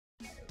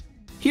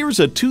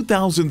Here's a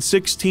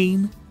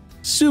 2016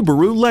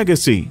 Subaru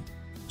Legacy.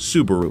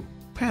 Subaru,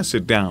 pass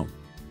it down.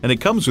 And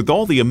it comes with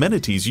all the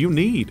amenities you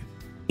need.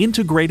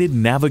 Integrated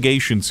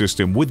navigation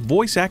system with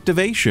voice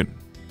activation,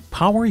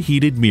 power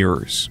heated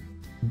mirrors,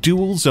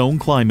 dual zone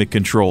climate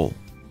control,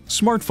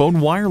 smartphone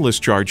wireless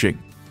charging,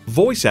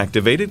 voice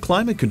activated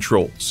climate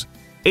controls,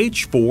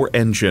 H4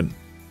 engine,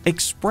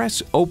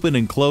 express open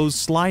and close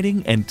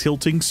sliding and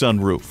tilting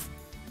sunroof,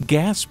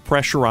 gas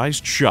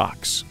pressurized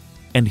shocks,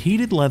 and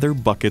heated leather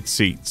bucket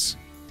seats.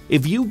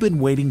 If you've been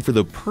waiting for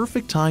the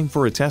perfect time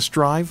for a test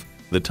drive,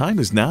 the time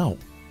is now.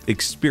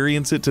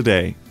 Experience it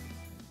today.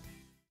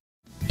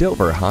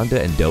 Dover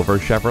Honda and Dover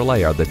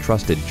Chevrolet are the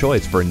trusted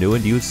choice for new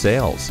and used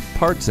sales,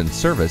 parts, and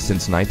service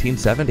since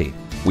 1970.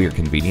 We are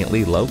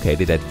conveniently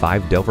located at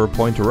 5 Dover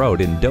Point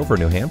Road in Dover,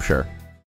 New Hampshire.